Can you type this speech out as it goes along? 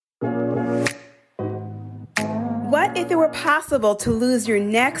What if it were possible to lose your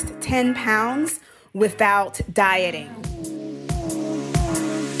next 10 pounds without dieting?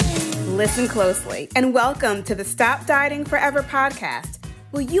 Listen closely and welcome to the Stop Dieting Forever podcast,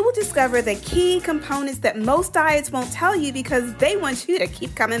 where you will discover the key components that most diets won't tell you because they want you to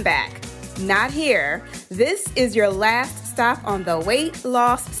keep coming back. Not here. This is your last stop on the weight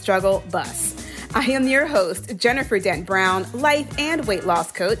loss struggle bus. I am your host, Jennifer Dent Brown, life and weight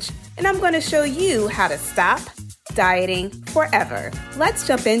loss coach, and I'm going to show you how to stop dieting forever. Let's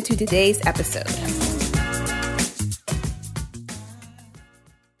jump into today's episode.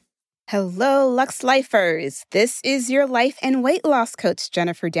 Hello, Lux Lifers. This is your life and weight loss coach,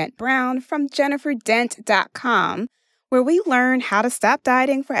 Jennifer Dent Brown from jenniferdent.com, where we learn how to stop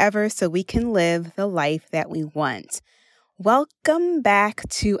dieting forever so we can live the life that we want. Welcome back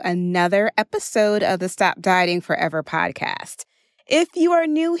to another episode of the Stop Dieting Forever podcast. If you are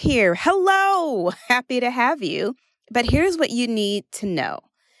new here, hello, happy to have you. But here's what you need to know.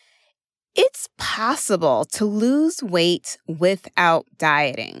 It's possible to lose weight without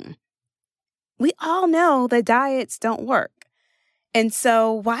dieting. We all know that diets don't work. And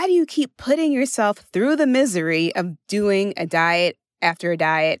so why do you keep putting yourself through the misery of doing a diet after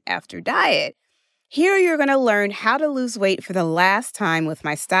diet after diet? Here you're going to learn how to lose weight for the last time with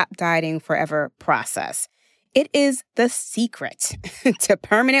my Stop Dieting Forever process. It is the secret to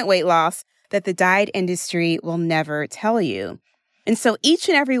permanent weight loss that the diet industry will never tell you. And so each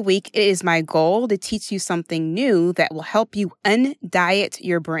and every week, it is my goal to teach you something new that will help you undiet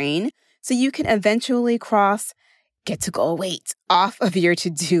your brain so you can eventually cross get to goal weight off of your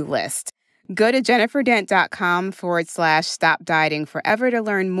to-do list. Go to jenniferdent.com/stop dieting forever to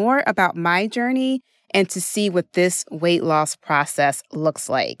learn more about my journey and to see what this weight loss process looks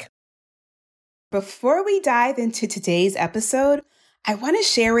like. Before we dive into today's episode, I want to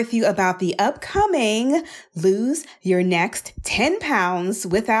share with you about the upcoming Lose Your Next 10 Pounds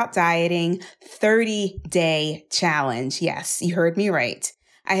Without Dieting 30-Day Challenge. Yes, you heard me right.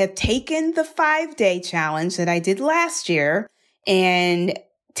 I have taken the 5-day challenge that I did last year and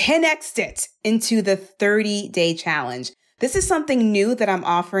 10x'd it into the 30-day challenge. This is something new that I'm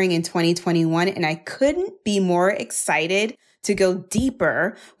offering in 2021, and I couldn't be more excited to go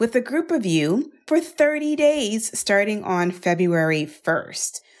deeper with a group of you for 30 days starting on February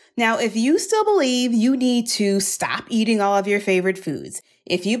 1st. Now, if you still believe you need to stop eating all of your favorite foods,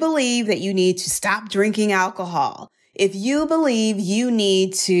 if you believe that you need to stop drinking alcohol, if you believe you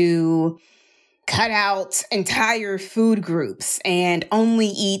need to cut out entire food groups and only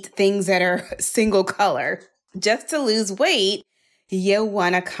eat things that are single color just to lose weight, you'll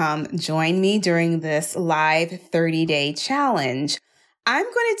want to come join me during this live 30-day challenge. I'm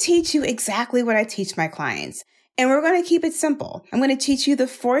going to teach you exactly what I teach my clients, and we're going to keep it simple. I'm going to teach you the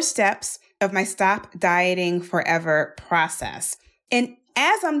 4 steps of my Stop Dieting Forever process. And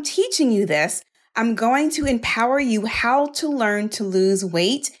as I'm teaching you this, I'm going to empower you how to learn to lose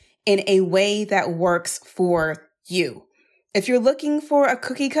weight in a way that works for you. If you're looking for a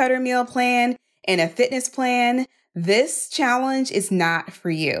cookie cutter meal plan and a fitness plan, this challenge is not for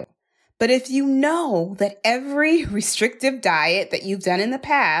you. But if you know that every restrictive diet that you've done in the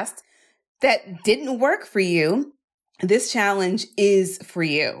past that didn't work for you, this challenge is for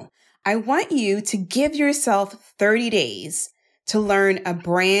you. I want you to give yourself 30 days to learn a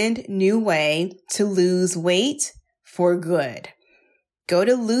brand new way to lose weight for good. Go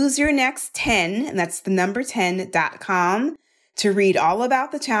to loseyournext10, and that's the number 10.com, to read all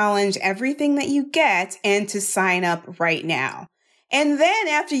about the challenge, everything that you get, and to sign up right now. And then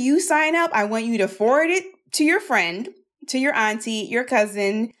after you sign up, I want you to forward it to your friend, to your auntie, your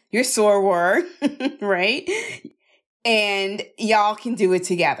cousin, your soror, right? And y'all can do it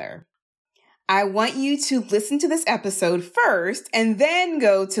together. I want you to listen to this episode first and then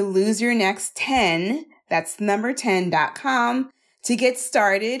go to loseyournext10, that's the number 10.com, to get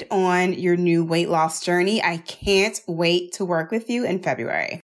started on your new weight loss journey. I can't wait to work with you in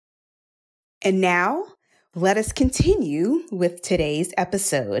February. And now, let us continue with today's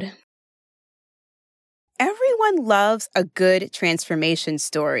episode. Everyone loves a good transformation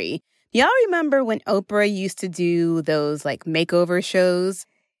story. Y'all remember when Oprah used to do those makeover shows?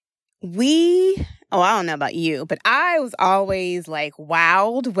 I don't know about you, but I was always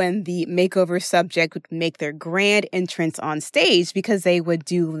wowed when the makeover subject would make their grand entrance on stage because they would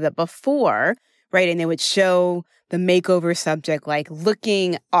do the before, right? And they would show the makeover subject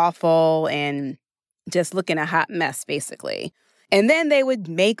looking awful and just looking a hot mess, basically. And then they would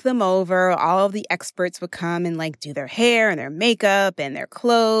make them over. All of the experts would come and do their hair and their makeup and their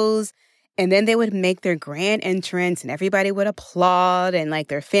clothes. And then they would make their grand entrance and everybody would applaud and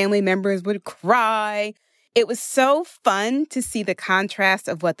their family members would cry. It was so fun to see the contrast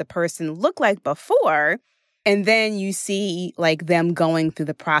of what the person looked like before, and then you see like them going through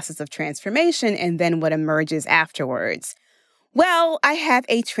the process of transformation and then what emerges afterwards. Well, I have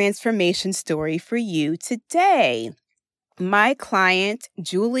a transformation story for you today. My client,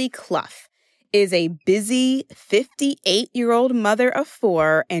 Julie Clough, is a busy 58-year-old mother of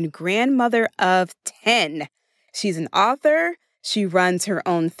 4 and grandmother of 10. She's an author. She runs her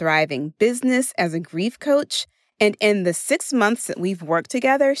own thriving business as a grief coach. And in the 6 months that we've worked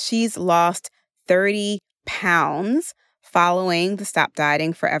together, she's lost 30 pounds following the Stop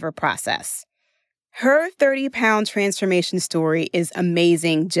Dieting Forever process. Her 30-pound transformation story is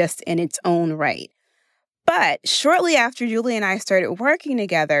amazing just in its own right. But shortly after Julie and I started working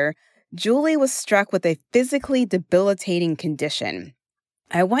together, Julie was struck with a physically debilitating condition.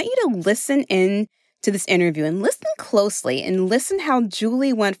 I want you to listen in to this interview and listen closely and listen how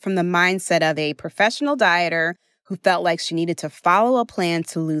Julie went from the mindset of a professional dieter who felt like she needed to follow a plan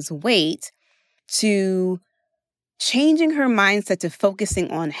to lose weight to changing her mindset to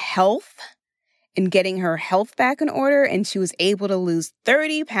focusing on health and getting her health back in order. And she was able to lose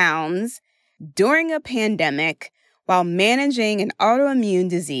 30 pounds during a pandemic while managing an autoimmune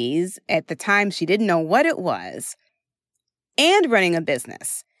disease. At the time, she didn't know what it was, and running a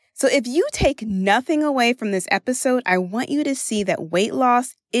business. So if you take nothing away from this episode, I want you to see that weight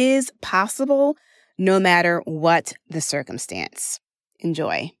loss is possible no matter what the circumstance.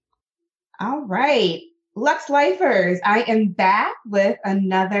 Enjoy. All right. Lux Lifers, I am back with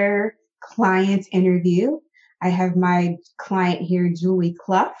another client interview. I have my client here, Julie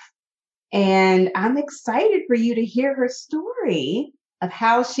Clough, and I'm excited for you to hear her story of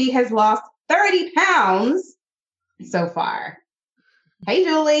how she has lost 30 pounds so far. Hey,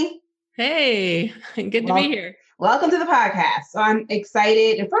 Julie. Hey, good to be here. Welcome to the podcast. So I'm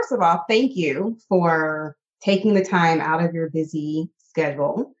excited. And first of all, thank you for taking the time out of your busy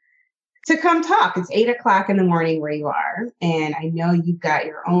schedule to come talk. It's 8:00 in the morning where you are. And I know you've got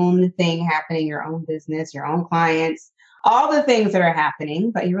your own thing happening, your own business, your own clients, all the things that are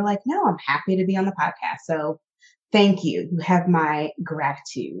happening. But you were like, no, I'm happy to be on the podcast. So thank you. You have my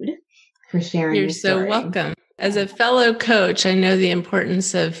gratitude for sharing. You're so welcome. As a fellow coach, I know the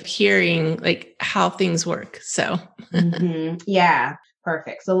importance of hearing like how things work. So yeah,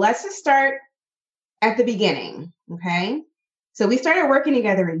 perfect. So let's just start at the beginning. Okay. So we started working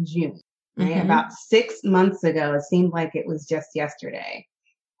together in June, right? About 6 months ago. It seemed like it was just yesterday.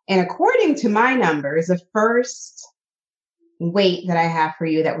 And according to my numbers, the first weight that I have for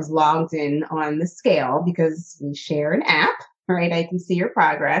you that was logged in on the scale, because we share an app, right? I can see your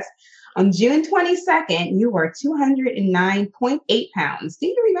progress. On June 22nd, you were 209.8 pounds. Do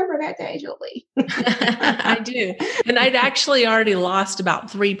you remember that day, Julie? I do. And I'd actually already lost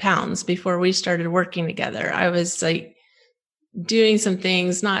about 3 pounds before we started working together. I was like doing some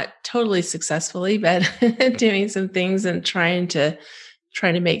things, not totally successfully, but doing some things and trying to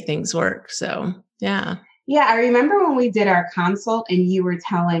make things work. So, yeah. Yeah, I remember when we did our consult and you were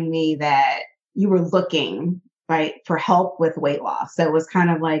telling me that you were looking, right, for help with weight loss. So it was kind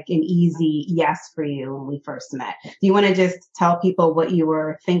of like an easy yes for you when we first met. Do you want to just tell people what you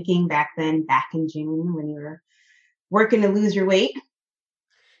were thinking back then, back in June when you were working to lose your weight?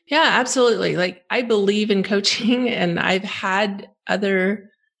 Yeah, absolutely. Like I believe in coaching, and I've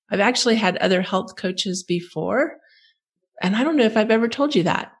actually had other health coaches before. And I don't know if I've ever told you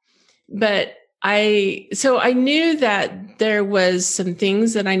that, but so I knew that there was some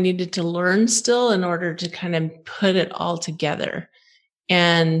things that I needed to learn still in order to kind of put it all together.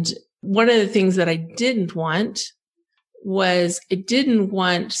 And one of the things that I didn't want was I didn't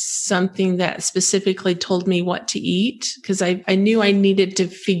want something that specifically told me what to eat, because I knew I needed to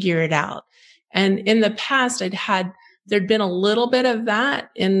figure it out. And in the past, there'd been a little bit of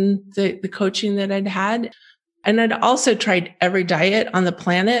that in the coaching that I'd had. And I'd also tried every diet on the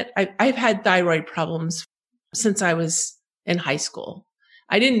planet. I've had thyroid problems since I was in high school.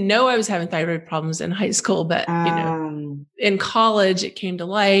 I didn't know I was having thyroid problems in high school, but in college it came to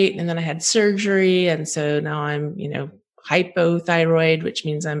light, and then I had surgery. And so now I'm, hypothyroid, which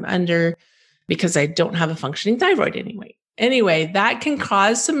means I'm under because I don't have a functioning thyroid anyway. Anyway, that can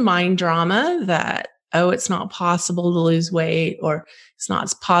cause some mind drama that, it's not possible to lose weight, or it's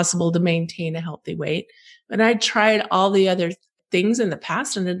not possible to maintain a healthy weight. But I tried all the other things in the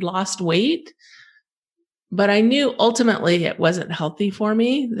past and had lost weight. But I knew ultimately it wasn't healthy for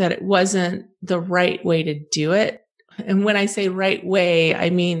me, that it wasn't the right way to do it. And when I say right way, I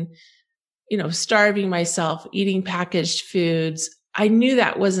mean, starving myself, eating packaged foods, I knew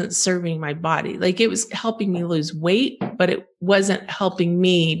that wasn't serving my body. Like it was helping me lose weight, but it wasn't helping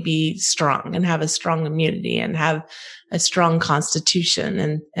me be strong and have a strong immunity and have a strong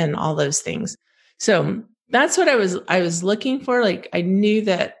constitution and all those things. So that's what I was looking for. Like I knew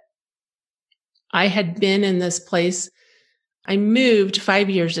that I had been in this place. I moved 5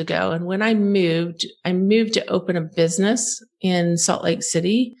 years ago. And when I moved to open a business in Salt Lake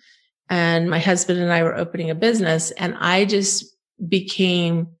City. And my husband and I were opening a business, and I just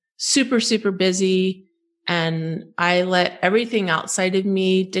became super, super busy. And I let everything outside of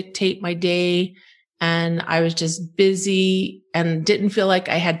me dictate my day. And I was just busy and didn't feel like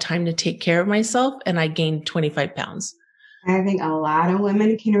I had time to take care of myself. And I gained 25 pounds. I think a lot of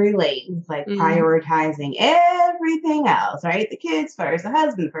women can relate with like prioritizing everything else, right? The kids first, the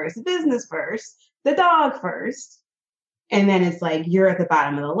husband first, the business first, the dog first. And then it's like you're at the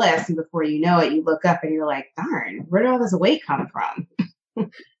bottom of the list. And before you know it, you look up and you're like, darn, where did all this weight come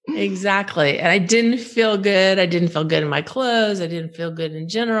from? Exactly. And I didn't feel good. I didn't feel good in my clothes. I didn't feel good in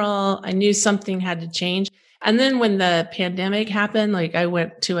general. I knew something had to change. And then when the pandemic happened, like I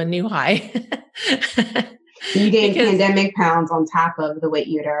went to a new high. You gained pandemic pounds on top of the weight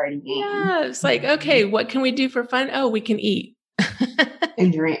you had already gained. Yeah. It's like, okay, what can we do for fun? Oh, we can eat.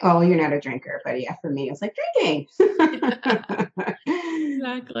 And drink. Oh, you're not a drinker, but yeah, for me, it's like drinking.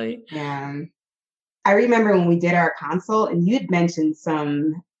 Exactly. Yeah. I remember when we did our consult and you'd mentioned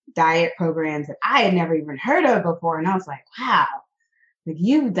some diet programs that I had never even heard of before. And I was like, wow, like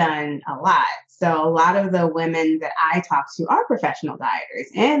you've done a lot. So a lot of the women that I talk to are professional dieters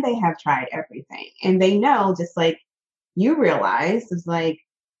and they have tried everything. And they know, just like you realize, it's like,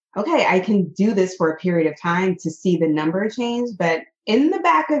 okay, I can do this for a period of time to see the number change. But in the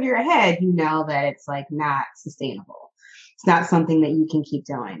back of your head, you know that it's like not sustainable. It's not something that you can keep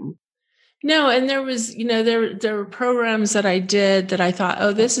doing. No, and there was, there were programs that I did that I thought,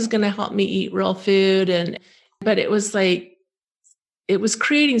 oh, this is going to help me eat real food. But it was like, it was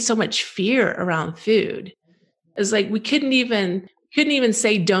creating so much fear around food. It's like, we couldn't even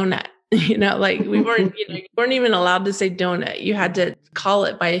say donut, like we weren't, you weren't even allowed to say donut. You had to call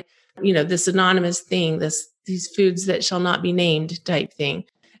it by, this anonymous thing, these foods that shall not be named type thing.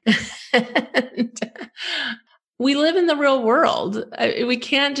 And we live in the real world. We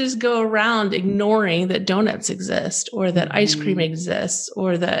can't just go around ignoring that donuts exist or that ice cream exists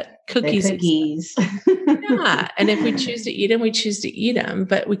or that cookies exist. Yeah. And if we choose to eat them, we choose to eat them,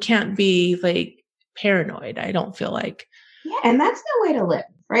 but we can't be like paranoid. I don't feel like. Yeah. And that's no way to live,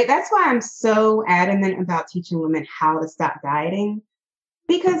 right? That's why I'm so adamant about teaching women how to stop dieting,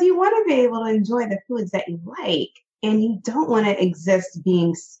 because you want to be able to enjoy the foods that you like, and you don't want to exist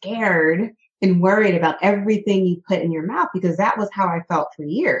being scared and worried about everything you put in your mouth, because that was how I felt for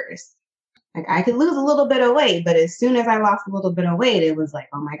years. Like I could lose a little bit of weight, but as soon as I lost a little bit of weight, it was like,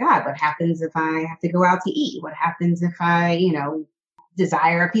 oh my God, what happens if I have to go out to eat? What happens if I,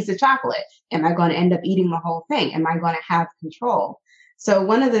 desire a piece of chocolate? Am I going to end up eating the whole thing? Am I going to have control? So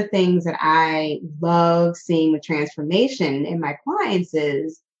one of the things that I love seeing with transformation in my clients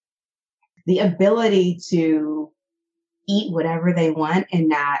is the ability to eat whatever they want and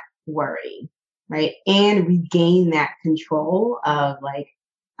not worry, right? And regain that control of like,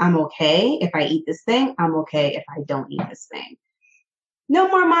 I'm okay if I eat this thing. I'm okay if I don't eat this thing. No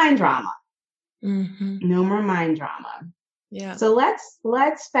more mind drama. Mm-hmm. No more mind drama. Yeah. So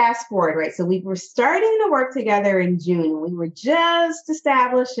let's fast forward, right? So we were starting to work together in June. We were just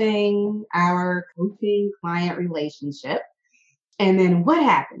establishing our coaching client relationship. And then what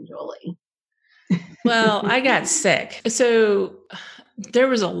happened, Julie? Well, I got sick. So there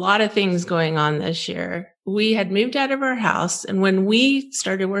was a lot of things going on this year. We had moved out of our house. And when we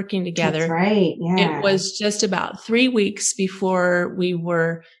started working together, that's right. Yeah. It was just about 3 weeks before we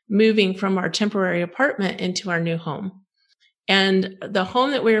were moving from our temporary apartment into our new home. And the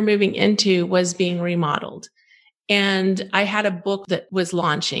home that we were moving into was being remodeled. And I had a book that was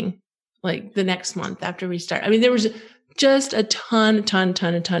launching like the next month after we started. I mean, there was just a ton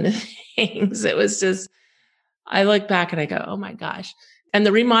of things. It was just, I look back and I go, oh my gosh. And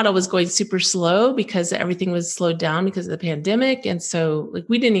the remodel was going super slow because everything was slowed down because of the pandemic. And so like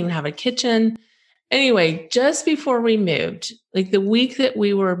we didn't even have a kitchen. Anyway, just before we moved, like the week that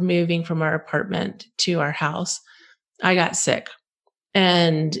we were moving from our apartment to our house, I got sick.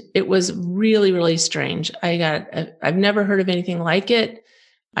 And it was really, really strange. I've never heard of anything like it.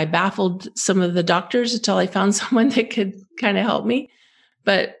 I baffled some of the doctors until I found someone that could kind of help me.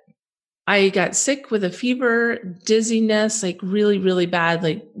 But I got sick with a fever, dizziness, like really, really bad,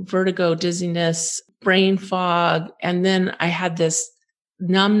 like vertigo, dizziness, brain fog. And then I had this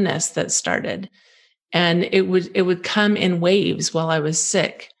numbness that started. And it would come in waves while I was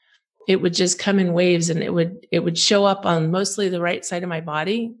sick. It would just come in waves, and it would show up on mostly the right side of my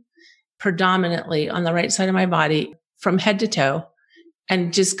body, predominantly on the right side of my body from head to toe,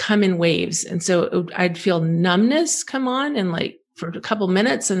 and just come in waves. And so I'd feel numbness come on and like for a couple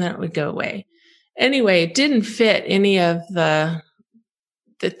minutes, and then it would go away. Anyway, it didn't fit any of the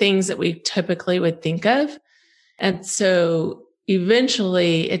things that we typically would think of. And so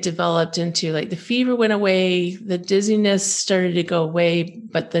eventually it developed into like the fever went away, the dizziness started to go away,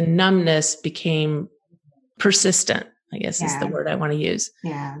 but the numbness became persistent, I guess is the word I want to use.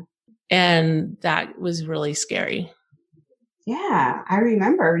 Yeah. And that was really scary. Yeah, I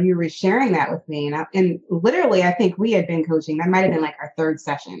remember you were sharing that with me. And literally, I think we had been coaching. That might have been like our third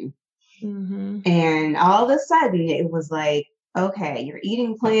session. Mm-hmm. And all of a sudden, it was like, okay, your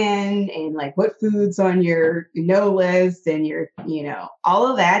eating plan and like what foods on your no list and your, all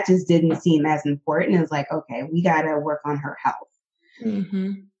of that just didn't seem as important. It was like, okay, we got to work on her health.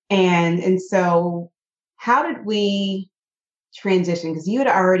 Mm-hmm. And so how did we transition? Because you had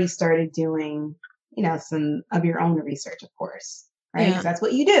already started doing some of your own research, of course, right? Because that's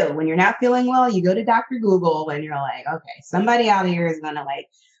what you do. When you're not feeling well, you go to Dr. Google and you're like, okay, somebody out here is going to like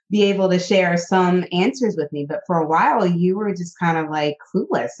be able to share some answers with me. But for a while, you were just kind of like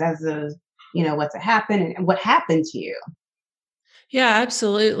clueless as to, what's happened and what happened to you. Yeah,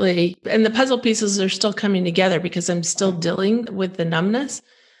 absolutely. And the puzzle pieces are still coming together because I'm still dealing with the numbness.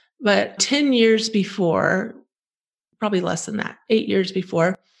 But 10 years before, probably less than that, 8 years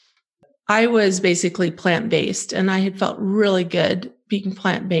before, I was basically plant-based, and I had felt really good being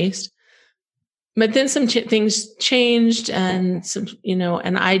plant-based. But then some things changed, and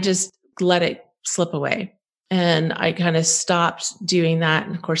and I just let it slip away. And I kind of stopped doing that.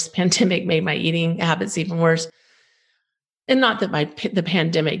 And of course, the pandemic made my eating habits even worse. And not that the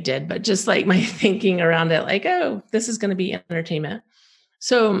pandemic did, but just like my thinking around it, like, oh, this is going to be entertainment.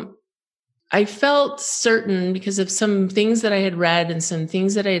 So I felt certain because of some things that I had read and some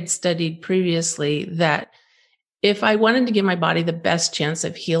things that I had studied previously that if I wanted to give my body the best chance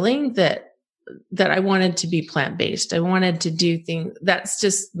of healing, that I wanted to be plant-based. I wanted to do things. That's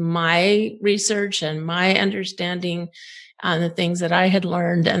just my research and my understanding and the things that I had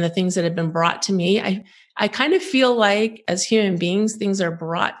learned and the things that had been brought to me. I kind of feel like as human beings, things are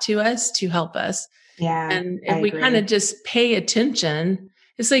brought to us to help us. Yeah. And if we kind of just pay attention,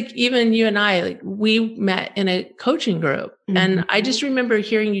 it's like even you and I, like we met in a coaching group. Mm-hmm. And I just remember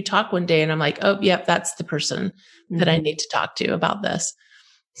hearing you talk one day and I'm like, oh, yep, that's the person that I need to talk to about this.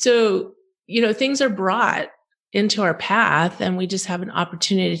 So, things are brought into our path and we just have an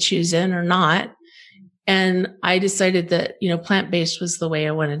opportunity to choose in or not. And I decided that, plant-based was the way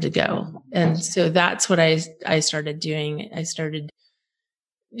I wanted to go. And so that's what I started doing. I started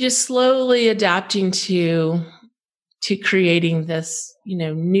just slowly adapting to creating this,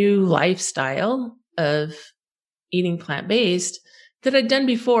 new lifestyle of eating plant-based that I'd done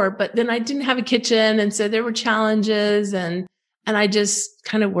before, but then I didn't have a kitchen. And so there were challenges and I just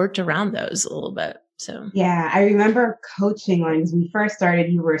kind of worked around those a little bit. So, yeah, I remember coaching when we first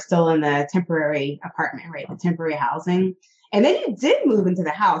started, you were still in the temporary apartment, right? The temporary housing. And then you did move into the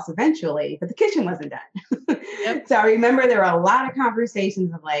house eventually, but the kitchen wasn't done. Yep. So I remember there were a lot of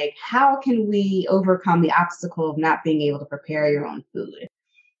conversations of like, how can we overcome the obstacle of not being able to prepare your own food?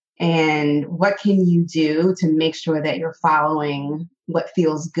 And what can you do to make sure that you're following what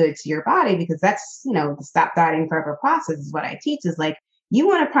feels good to your body? Because that's, the Stop Dieting Forever process is what I teach is like, you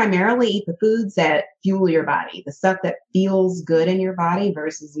want to primarily eat the foods that fuel your body, the stuff that feels good in your body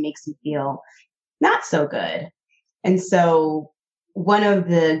versus makes you feel not so good. And so one of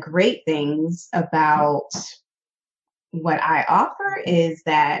the great things about what I offer is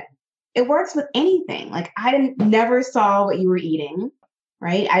that it works with anything. Like never saw what you were eating,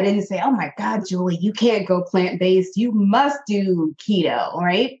 right? I didn't say, oh my God, Julie, you can't go plant-based. You must do keto,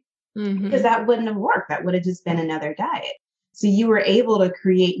 right? Mm-hmm. Because that wouldn't have worked. That would have just been another diet. So you were able to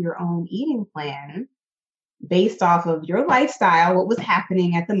create your own eating plan based off of your lifestyle, what was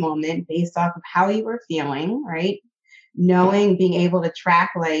happening at the moment, based off of how you were feeling, right? Being able to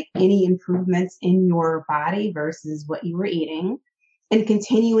track like any improvements in your body versus what you were eating and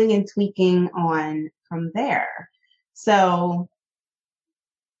continuing and tweaking on from there. So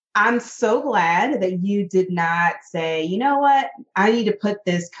I'm so glad that you did not say, you know what, I need to put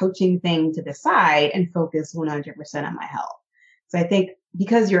this coaching thing to the side and focus 100% on my health. So I think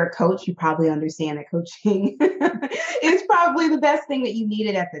because you're a coach, you probably understand that coaching is probably the best thing that you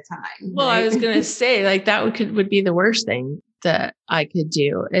needed at the time. Well, right? I was going to say like that would be the worst thing that I could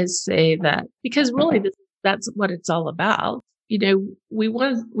do is say that because really that's what it's all about. we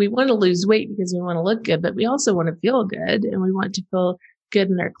want to lose weight because we want to look good, but we also want to feel good, and we want to feel good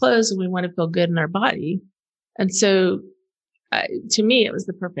in our clothes, and we want to feel good in our body. And so to me, it was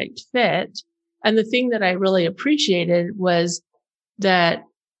the perfect fit. And the thing that I really appreciated was that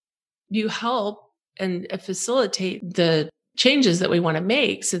you help and facilitate the changes that we want to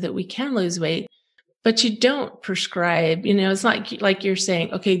make so that we can lose weight, but you don't prescribe. It's like you're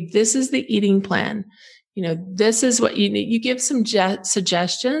saying, okay, this is the eating plan. This is what you need. You give some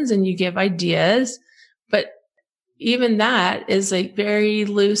suggestions and you give ideas, but even that is like very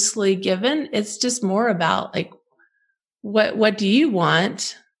loosely given. It's just more about like, what do you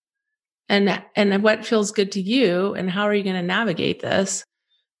want? And what feels good to you, and how are you going to navigate this?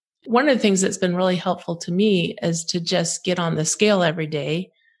 One of the things that's been really helpful to me is to just get on the scale every day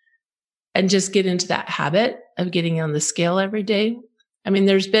and just get into that habit of getting on the scale every day. I mean,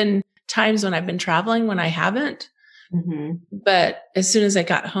 there's been times when I've been traveling when I haven't, but as soon as I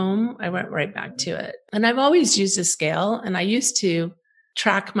got home, I went right back to it. And I've always used a scale, and I used to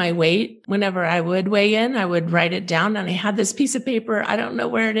track my weight. Whenever I would weigh in, I would write it down, and I had this piece of paper. I don't know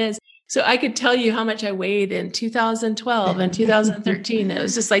where it is. So I could tell you how much I weighed in 2012 and 2013. It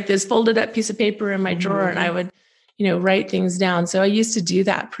was just like this folded up piece of paper in my drawer, and I would, write things down. So I used to do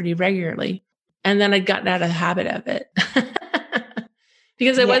that pretty regularly. And then I'd gotten out of the habit of it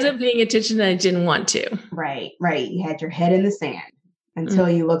because I wasn't paying attention and I didn't want to. Right. You had your head in the sand until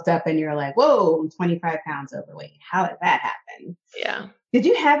you looked up and you're like, whoa, I'm 25 pounds overweight. How did that happen? Yeah. Did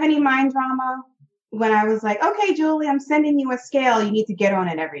you have any mind drama when I was like, okay, Julie, I'm sending you a scale. You need to get on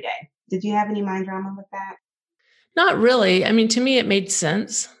it every day? Did you have any mind drama with that? Not really. I mean, to me, it made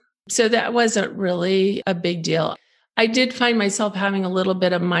sense. So that wasn't really a big deal. I did find myself having a little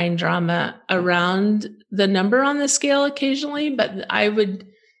bit of mind drama around the number on the scale occasionally, but I would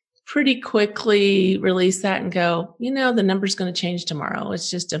pretty quickly release that and go, the number's going to change tomorrow. It's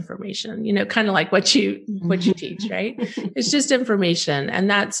just information, kind of like what you teach, right? It's just information. And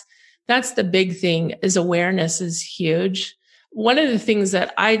that's the big thing, is awareness is huge. One of the things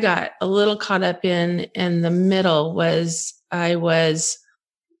that I got a little caught up in the middle was I was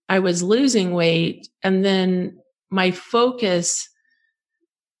losing weight, and then my focus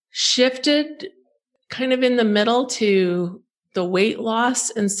shifted kind of in the middle to the weight loss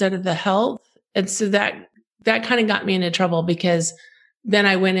instead of the health. And so that kind of got me into trouble, because then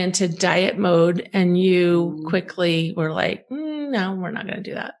I went into diet mode, and you quickly were like, no, we're not going to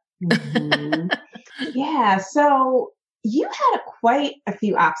do that. Yeah. So you had quite a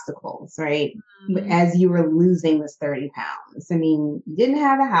few obstacles, right? As you were losing this 30 pounds. I mean, you didn't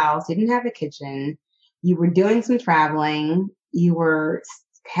have a house, you didn't have a kitchen, you were doing some traveling,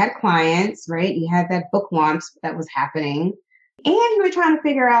 had clients, right? You had that book launch that was happening, and you were trying to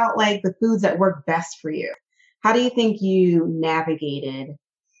figure out like the foods that work best for you. How do you think you navigated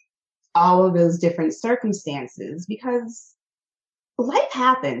all of those different circumstances? Because life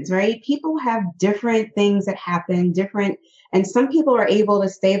happens, right? People have different things that happen, and some people are able to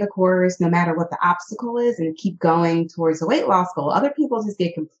stay the course no matter what the obstacle is and keep going towards the weight loss goal. Other people just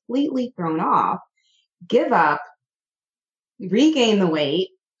get completely thrown off, give up, regain the weight,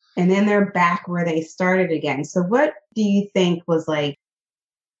 and then they're back where they started again. So what do you think was like,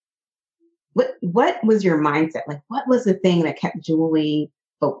 what was your mindset? Like, what was the thing that kept Julie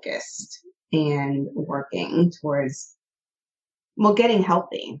focused and working towards, getting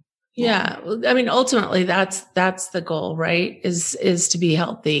healthy? Yeah. I mean, ultimately that's the goal, right? Is to be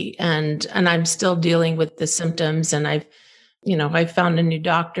healthy. And I'm still dealing with the symptoms, and I've found a new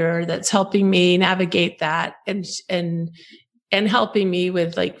doctor that's helping me navigate that and helping me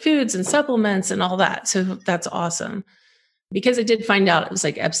with like foods and supplements and all that. So that's awesome, because I did find out it was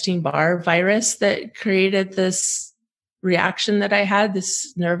like Epstein-Barr virus that created this reaction that I had,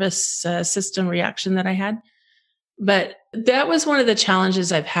 this nervous system reaction that I had. But that was one of the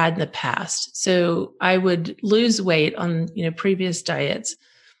challenges I've had in the past. So I would lose weight on, previous diets,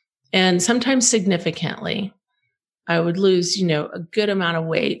 and sometimes significantly. I would lose, a good amount of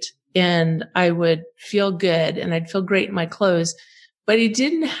weight, and I would feel good, and I'd feel great in my clothes. But I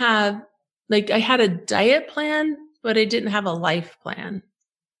didn't have, I had a diet plan, but I didn't have a life plan.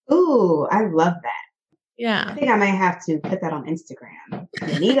 Ooh, I love that. Yeah. I think I might have to put that on Instagram.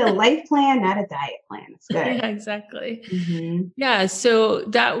 You need a life plan, not a diet plan. It's good. Yeah, exactly. Yeah. So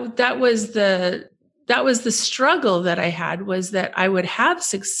that was the struggle that I had, was that I would have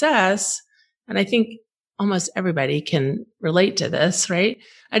success. And I think almost everybody can relate to this, right?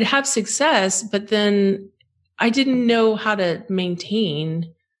 I'd have success, but then I didn't know how to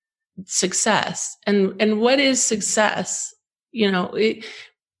maintain success. And what is success?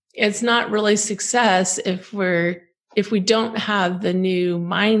 It's not really success if we're if we don't have the new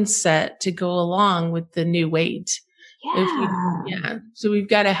mindset to go along with the new weight. So we've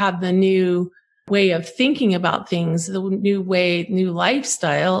got to have the new way of thinking about things, the new way, new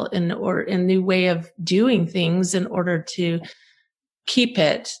lifestyle, and new way of doing things in order to keep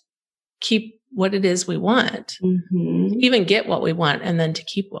what it is we want, even get what we want, and then to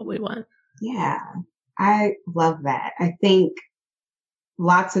keep what we want. Yeah, I love that. I think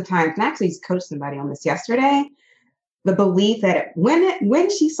lots of times, and I actually coached somebody on this yesterday, the belief that when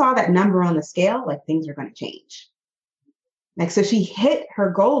she saw that number on the scale, like things are going to change. Like, so she hit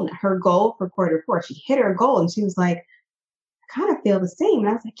her goal for quarter four. She hit her goal and she was like, I kind of feel the same. And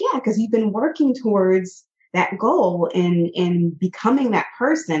I was like, yeah, because you've been working towards that goal and becoming that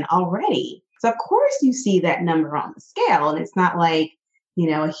person already. So of course you see that number on the scale, and it's not like,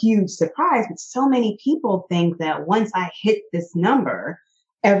 a huge surprise, but so many people think that once I hit this number,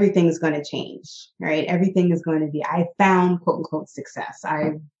 everything's going to change, right? Everything is going to be, I found quote unquote success.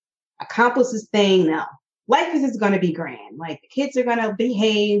 I've accomplished this thing. Now life is just going to be grand. Like the kids are going to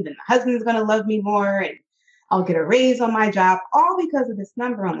behave and the husband's going to love me more and I'll get a raise on my job, all because of this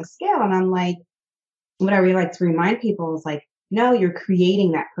number on the scale. And I'm like, what I really like to remind people is like, no, you're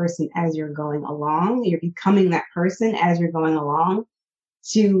creating that person as you're going along. You're becoming that person as you're going along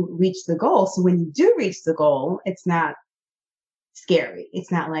to reach the goal. So when you do reach the goal, it's not scary.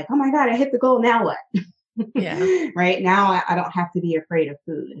 It's not like, oh my God, I hit the goal. Now what? Yeah. Right now, I don't have to be afraid of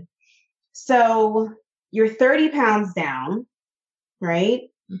food. So you're 30 pounds down, right?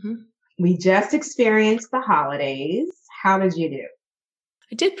 Mm-hmm. We just experienced the holidays. How did you do?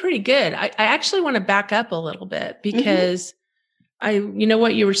 I did pretty good. I actually want to back up a little bit because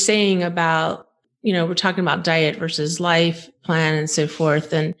what you were saying about, we're talking about diet versus life plan and so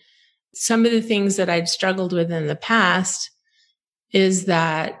forth. And some of the things that I'd struggled with in the past is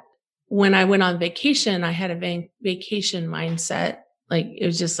that when I went on vacation, I had a vacation mindset. Like it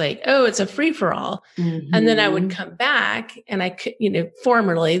was just like, oh, it's a free for all. Mm-hmm. And then I would come back and I could,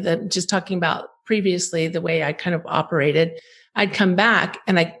 formerly, just talking about previously, the way I kind of operated, I'd come back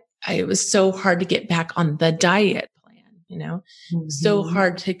and it was so hard to get back on the diet plan, so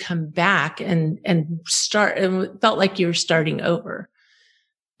hard to come back and start. It felt like you were starting over.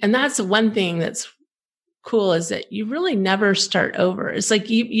 And that's the one thing that's cool is that you really never start over. It's like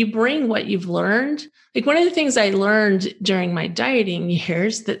you bring what you've learned. Like one of the things I learned during my dieting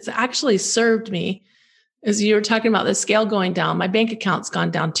years that's actually served me is you were talking about the scale going down. My bank account's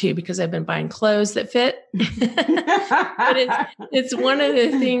gone down too because I've been buying clothes that fit. But it's one of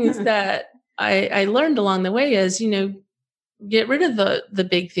the things that I learned along the way is, get rid of the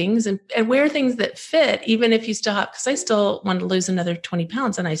big things and wear things that fit, even if you still have, because I still want to lose another 20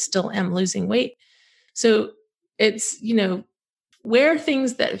 pounds and I still am losing weight. So it's, wear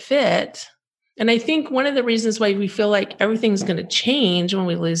things that fit. And I think one of the reasons why we feel like everything's going to change when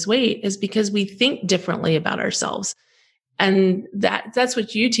we lose weight is because we think differently about ourselves. And that's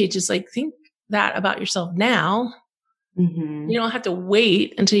what you teach is like, think that about yourself now. Mm-hmm. You don't have to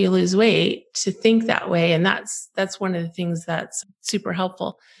wait until you lose weight to think that way. And that's one of the things that's super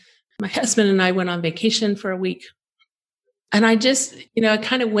helpful. My husband and I went on vacation for a week. And I just, I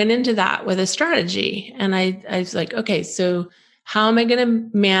kind of went into that with a strategy. And I was like, okay, so how am I going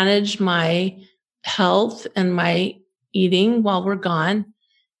to manage my health and my eating while we're gone?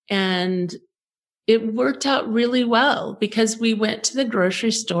 And it worked out really well because we went to the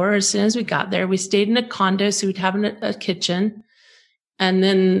grocery store as soon as we got there. We stayed in a condo, so we'd have a kitchen. And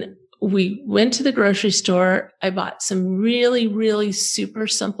then we went to the grocery store. I bought some really, really super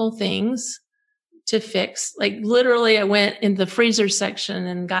simple things to fix. Like literally I went in the freezer section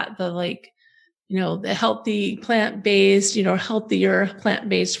and got the the healthy plant-based, healthier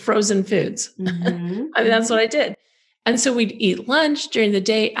plant-based frozen foods. Mm-hmm. I mean, that's what I did. And so we'd eat lunch during the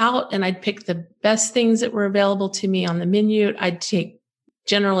day out and I'd pick the best things that were available to me on the menu. I'd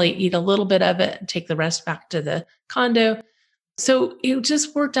generally eat a little bit of it and take the rest back to the condo. So it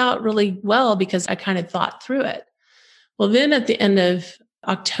just worked out really well because I kind of thought through it. Well, then at the end of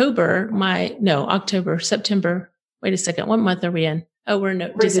September. Wait a second. What month are we in? Oh, we're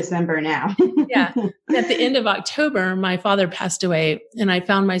December now. Yeah. At the end of October, my father passed away and I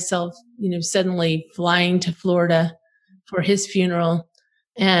found myself, suddenly flying to Florida for his funeral.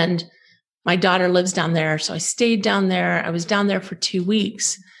 And my daughter lives down there. So I stayed down there. I was down there for 2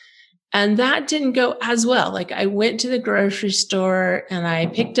 weeks and that didn't go as well. Like I went to the grocery store and I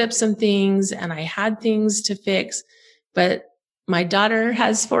picked up some things and I had things to fix, but my daughter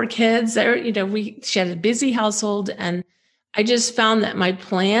has 4 kids. She had a busy household, and I just found that my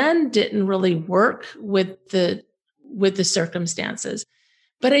plan didn't really work with the circumstances.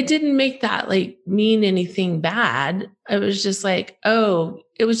 But I didn't make that like mean anything bad. It was just like, oh,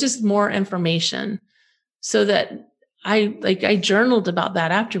 it was just more information so that I journaled about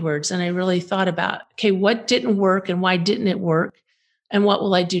that afterwards. And I really thought about, okay, what didn't work and why didn't it work? And what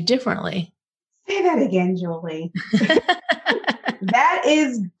will I do differently? Say that again, Julie. That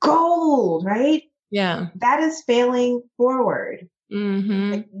is gold, right? Yeah. That is failing forward.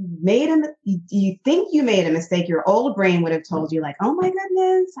 Mm-hmm. Like you think you made a mistake. Your old brain would have told you like, oh my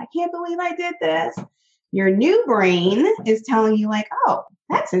goodness, I can't believe I did this. Your new brain is telling you like, oh,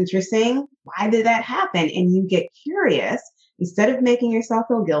 that's interesting. Why did that happen? And you get curious instead of making yourself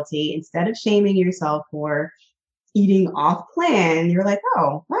feel guilty, instead of shaming yourself for eating off plan. You're like,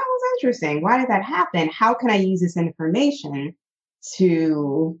 oh, that was interesting. Why did that happen? How can I use this information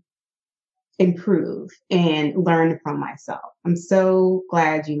to improve and learn from myself? I'm so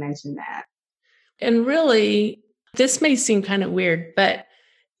glad you mentioned that. And really, this may seem kind of weird, but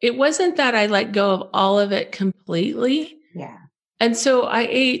it wasn't that I let go of all of it completely. Yeah. And so I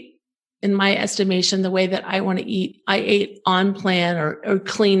ate, in my estimation, the way that I want to eat. I ate on plan or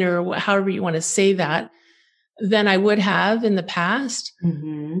cleaner, or however you want to say that, than I would have in the past.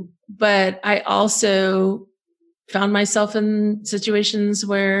 Mm-hmm. But I also found myself in situations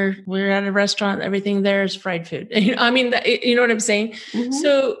where we're at a restaurant, everything there is fried food. I mean, you know what I'm saying? Mm-hmm.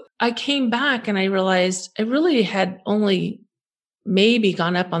 So I came back and I realized I really had only maybe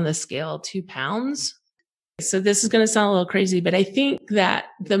gone up on the scale 2 pounds. So this is going to sound a little crazy, but I think that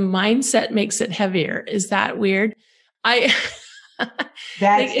the mindset makes it heavier. Is that weird?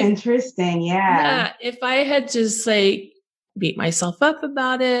 That's interesting. Yeah. If I had just like beat myself up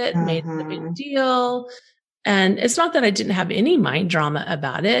about it, made it a big deal. And it's not that I didn't have any mind drama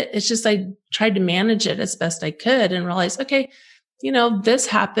about it. It's just I tried to manage it as best I could and realize, okay, this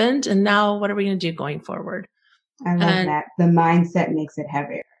happened. And now what are we going to do going forward? I love that. The mindset makes it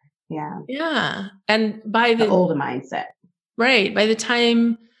heavier. Yeah. Yeah. And by the older mindset. Right. By the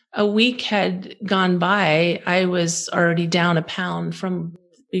time a week had gone by, I was already down 1 pound from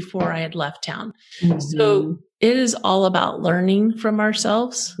before I had left town. Mm-hmm. So it is all about learning from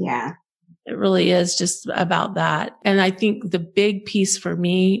ourselves. Yeah. It really is just about that. And I think the big piece for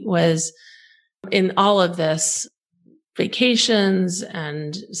me was in all of this, vacations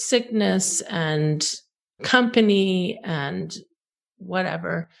and sickness and company and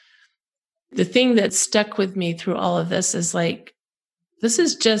whatever. The thing that stuck with me through all of this is like, this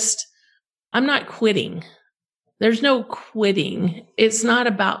is just, I'm not quitting. There's no quitting. It's not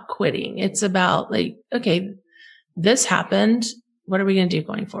about quitting. It's about like, okay, this happened. What are we going to do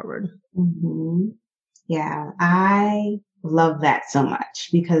going forward? Mm-hmm. Yeah, I love that so much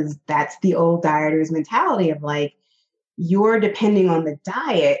because that's the old dieter's mentality of like, you're depending on the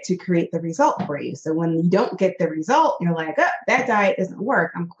diet to create the result for you. So when you don't get the result, you're like, oh, that diet doesn't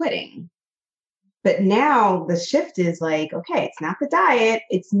work. I'm quitting. But now the shift is like, okay, it's not the diet,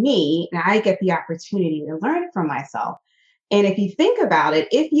 it's me. And I get the opportunity to learn from myself. And if you think about it,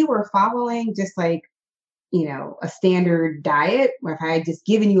 if you were following just like, a standard diet, where if I had just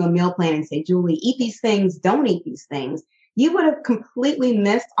given you a meal plan and say, Julie, eat these things, don't eat these things, you would have completely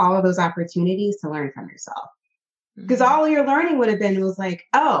missed all of those opportunities to learn from yourself. Because all your learning would have been was like,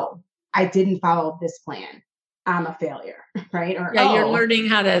 oh, I didn't follow this plan. I'm a failure, right? Or you're learning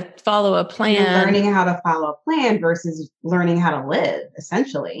how to follow a plan. You're learning how to follow a plan versus learning how to live,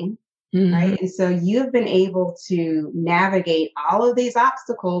 essentially. Mm-hmm. Right. And so you've been able to navigate all of these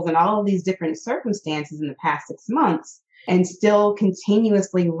obstacles and all of these different circumstances in the past 6 months and still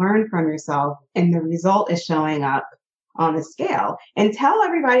continuously learn from yourself. And the result is showing up on the scale. And tell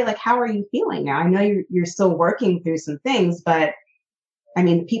everybody, like, how are you feeling now? I know you're still working through some things, but I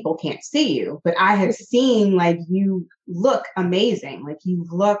mean, people can't see you, but I have seen like you look amazing. Like you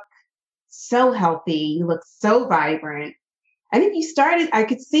look so healthy. You look so vibrant. I think I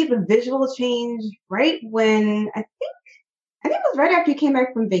could see the visual change right when I think it was right after you came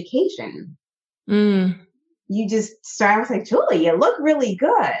back from vacation. Mm. You just started, I was like, Julie, you look really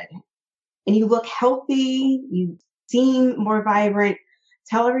good. And you look healthy. You seem more vibrant.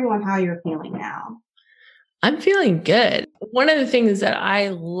 Tell everyone how you're feeling now. I'm feeling good. One of the things that I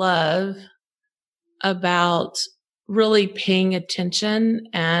love about really paying attention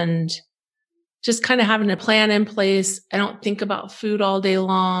and just kind of having a plan in place. I don't think about food all day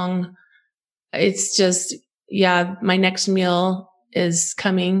long. It's just, my next meal is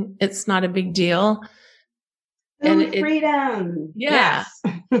coming. It's not a big deal. Food freedom. Yeah.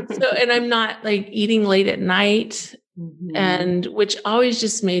 Yes. And I'm not like eating late at night, and which always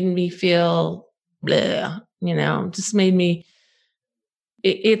just made me feel bleh, just made me,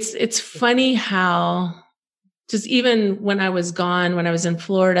 it's funny how just even when I was gone, when I was in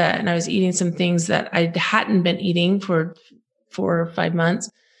Florida and I was eating some things that I hadn't been eating for 4 or 5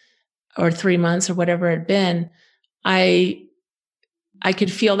 months or 3 months or whatever it had been, I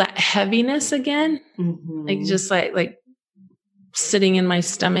could feel that heaviness again, like just like sitting in my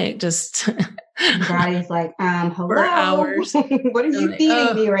stomach, just body's like, hello, for hours. What are you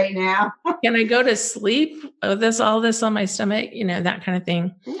feeding me right now? Can I go to sleep with all this on my stomach? That kind of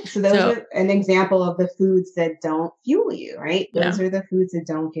thing. So those are an example of the foods that don't fuel you, right? Those are the foods that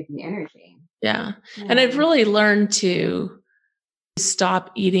don't give you energy. Yeah. And I've really learned to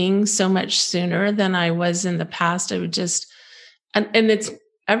stop eating so much sooner than I was in the past. I would just, and it's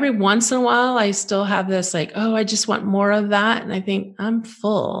every once in a while, I still have this like, oh, I just want more of that. And I think I'm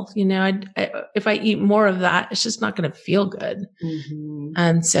full, if I eat more of that, it's just not going to feel good.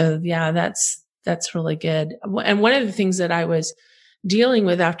 And so, that's really good. And one of the things that I was dealing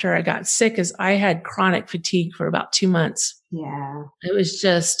with after I got sick is I had chronic fatigue for about 2 months. Yeah. It was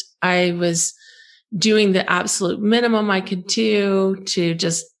just, I was doing the absolute minimum I could do to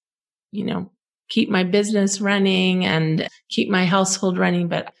just, keep my business running and keep my household running.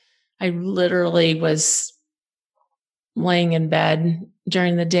 But I literally was laying in bed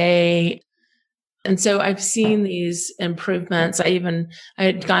during the day. And so I've seen these improvements. I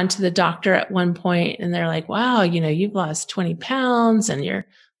had gone to the doctor at one point and they're like, wow, you've lost 20 pounds and your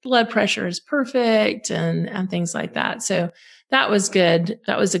blood pressure is perfect and things like that. So that was good.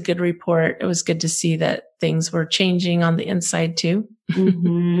 That was a good report. It was good to see that things were changing on the inside too.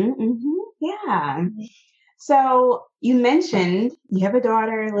 Yeah. So you mentioned you have a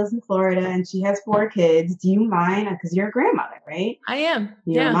daughter, lives in Florida, and she has 4 kids. Do you mind, because you're a grandmother, right? I am.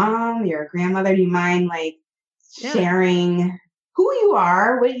 You're a mom, you're a grandmother. Do you mind sharing who you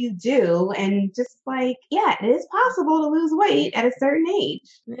are, what you do, and just it is possible to lose weight at a certain age.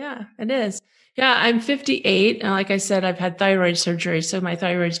 Yeah, it is. Yeah, I'm 58. And like I said, I've had thyroid surgery. So my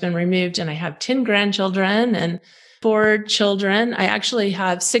thyroid's been removed and I have 10 grandchildren and 4 children. I actually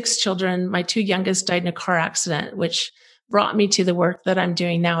have 6 children. My 2 youngest died in a car accident, which brought me to the work that I'm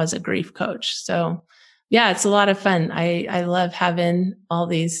doing now as a grief coach. So yeah, it's a lot of fun. I love having all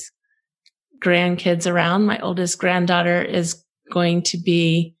these grandkids around. My oldest granddaughter is going to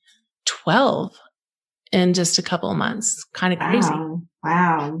be 12 in just a couple of months. Kind of crazy.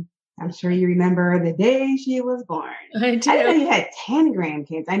 Wow. I'm sure you remember the day she was born. I do. I didn't know you had 10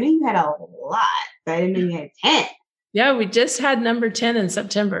 grandkids. I knew you had a lot, but I didn't know you had 10. Yeah, we just had number 10 in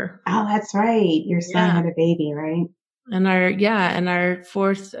September. Oh, that's right. Your son had a baby, right? And our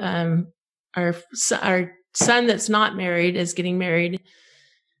fourth, our son that's not married is getting married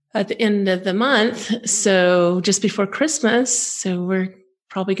at the end of the month. So just before Christmas. So we're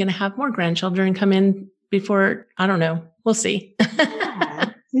probably going to have more grandchildren come in before, I don't know. We'll see. Yeah.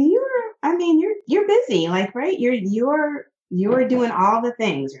 So you're busy, right? You're doing all the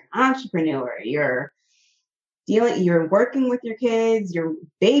things. You're an entrepreneur. You're working with your kids. You're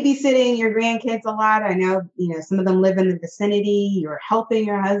babysitting your grandkids a lot. I know, some of them live in the vicinity. You're helping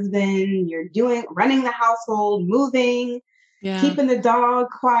your husband. You're running the household, moving, keeping the dog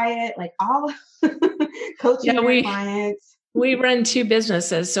quiet, all coaching your clients. We run 2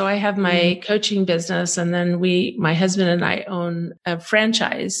 businesses. So I have my coaching business and then my husband and I own a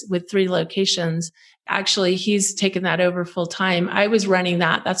franchise with 3 locations. Actually, he's taken that over full time. I was running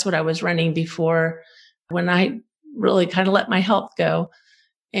that. That's what I was running before when I really kind of let my health go.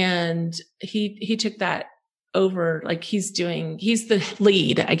 And he took that over. He's the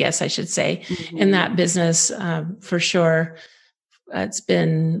lead, I guess I should say, in that business, for sure. It's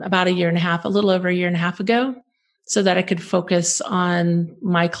been about a little over a year and a half ago, so that I could focus on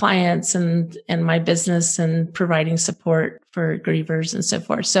my clients and my business and providing support for grievers and so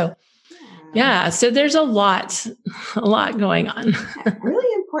forth. So so there's a lot going on.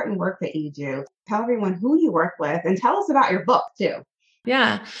 Really important work that you do. Tell everyone who you work with and tell us about your book too.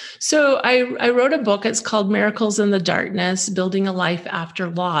 Yeah. So I wrote a book. It's called Miracles in the Darkness, Building a Life After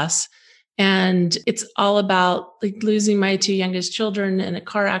Loss. And it's all about losing my 2 youngest children in a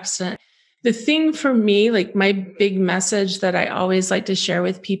car accident. The thing for me, my big message that I always like to share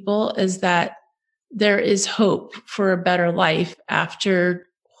with people is that there is hope for a better life after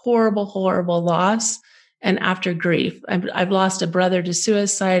horrible, horrible loss and after grief. I've lost a brother to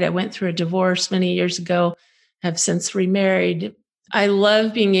suicide. I went through a divorce many years ago, have since remarried. I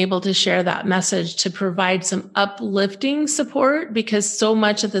love being able to share that message to provide some uplifting support, because so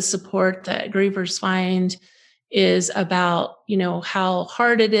much of the support that grievers find is about, how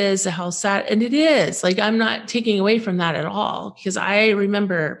hard it is, how sad, and it is. I'm not taking away from that at all, because I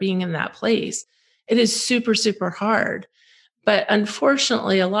remember being in that place. It is super, super hard. But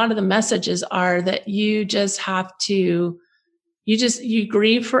unfortunately, a lot of the messages are that you just have to, you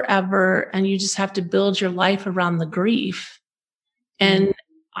grieve forever, and you just have to build your life around the grief. And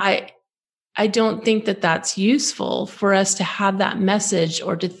I don't think that that's useful for us to have that message,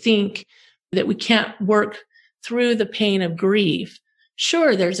 or to think that we can't work through the pain of grief.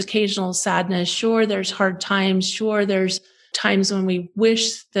 Sure, there's occasional sadness. Sure, there's hard times. Sure, there's times when we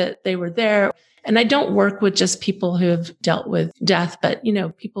wish that they were there. And I don't work with just people who have dealt with death, but,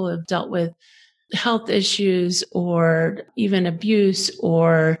 people who have dealt with health issues, or even abuse,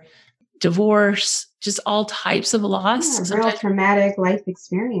 or divorce, just all types of loss. Yeah, real traumatic life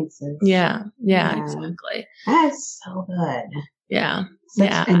experiences. Yeah, exactly. That's so good. Yeah.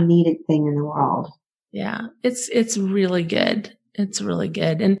 Such a needed thing in the world. Yeah. It's really good. It's really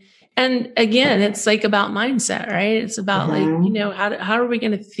good. And again, it's like about mindset, right? It's about how are we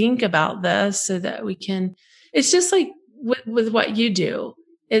going to think about this so that we can, it's just like with what you do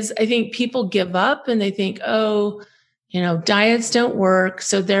is, I think people give up and they think, diets don't work.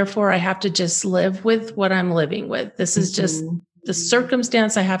 So therefore I have to just live with what I'm living with. This is just the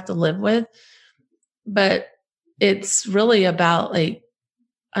circumstance I have to live with. But it's really about like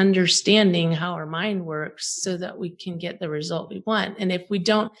understanding how our mind works so that we can get the result we want. And if we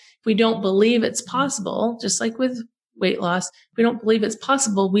don't believe it's possible, just like with weight loss, if we don't believe it's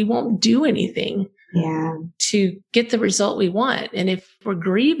possible, we won't do anything to get the result we want. And if we're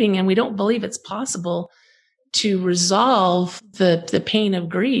grieving and we don't believe it's possible to resolve the pain of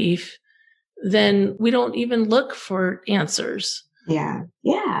grief, then we don't even look for answers. Yeah.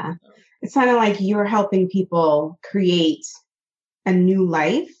 Yeah. It's kind of like you're helping people create a new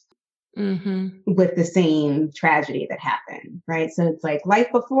life with the same tragedy that happened, right? So it's like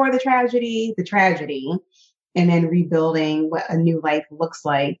life before the tragedy, and then rebuilding what a new life looks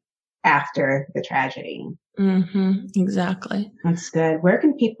like after the tragedy. Exactly. That's good. Where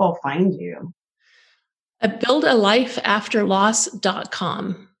can people find you? At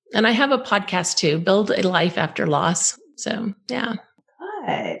buildalifeafterloss.com. And I have a podcast too, Build a Life After Loss. So yeah.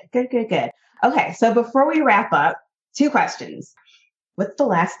 Good. Okay. So before we wrap up, 2 questions. What's the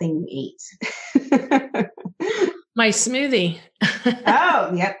last thing you ate? My smoothie.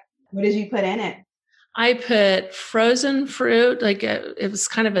 Oh, yep. What did you put in it? I put frozen fruit, it was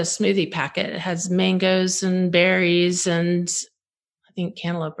kind of a smoothie packet. It has mangoes and berries and I think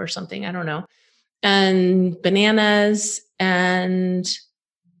cantaloupe or something. I don't know. And bananas and,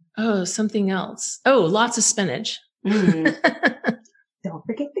 something else. Oh, lots of spinach. Don't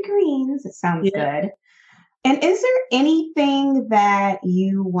forget the greens. It sounds good. And is there anything that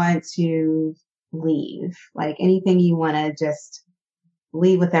you want to leave? Like anything you want to just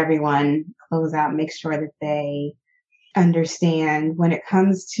leave with everyone, close out, make sure that they understand when it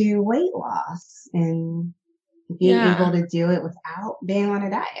comes to weight loss and being able to do it without being on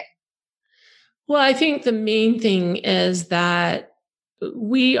a diet? Well, I think the main thing is that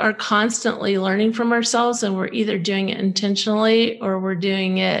we are constantly learning from ourselves, and we're either doing it intentionally or we're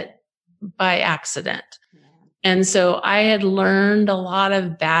doing it by accident. And so I had learned a lot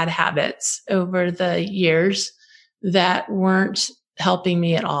of bad habits over the years that weren't helping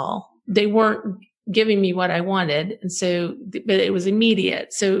me at all. They weren't giving me what I wanted. And so, but it was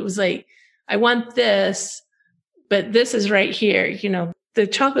immediate. So it was like, I want this, but this is right here. The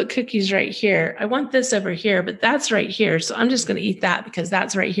chocolate cookies right here. I want this over here, but that's right here. So I'm just going to eat that because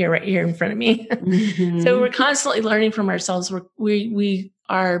that's right here in front of me. So we're constantly learning from ourselves. We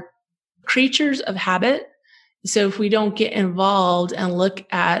are creatures of habit. So if we don't get involved and look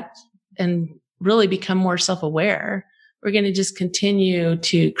at and really become more self-aware, we're going to just continue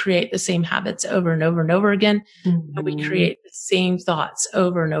to create the same habits over and over and over again. And we create the same thoughts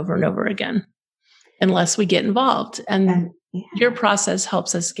over and over and over again, unless we get involved. And your process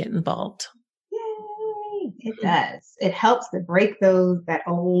helps us get involved. Yay! It does. It helps to break that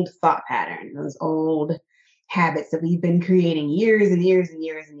old thought pattern, those old habits that we've been creating years and years and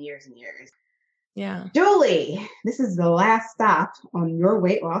years and years and years. Yeah. Julie, this is the last stop on your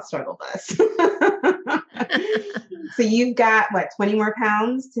weight loss struggle bus. So you've got 20 more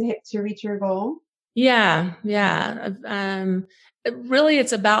pounds to reach your goal? Yeah. Really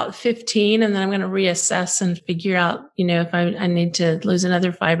it's about 15, and then I'm going to reassess and figure out, if I need to lose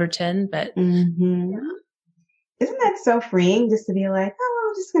another 5 or 10, but Isn't that so freeing just to be like,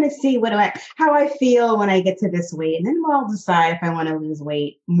 I'm just going to see how I feel when I get to this weight. And then I'll decide if I want to lose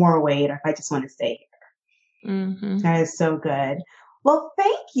more weight, or if I just want to stay here. That is so good. Well,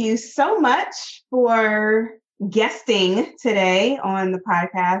 thank you so much for guesting today on the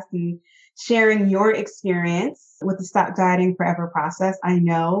podcast and sharing your experience with the Stop Dieting Forever process. I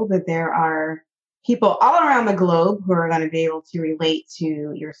know that there are people all around the globe who are going to be able to relate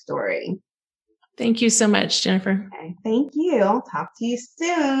to your story. Thank you so much, Jennifer. Okay, thank you. I'll talk to you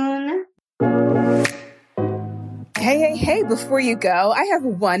soon. Hey, before you go, I have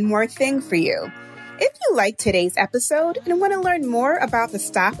one more thing for you. If you liked today's episode and want to learn more about the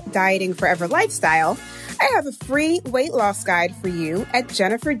Stop Dieting Forever lifestyle, I have a free weight loss guide for you at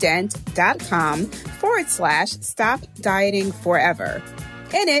jenniferdent.com/Stop Dieting Forever.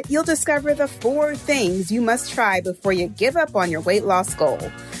 In it, you'll discover the 4 things you must try before you give up on your weight loss goal.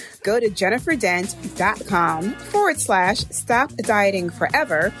 Go to jenniferdent.com/Stop Dieting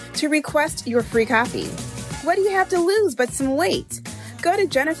Forever to request your free copy. What do you have to lose but some weight? Go to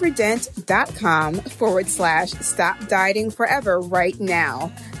jenniferdent.com/Stop Dieting Forever right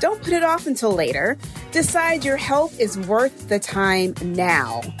now. Don't put it off until later. Decide your health is worth the time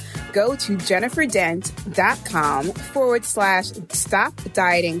now. Go to jenniferdent.com/Stop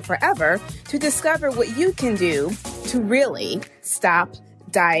Dieting Forever to discover what you can do to really stop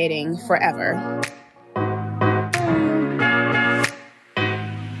dieting forever.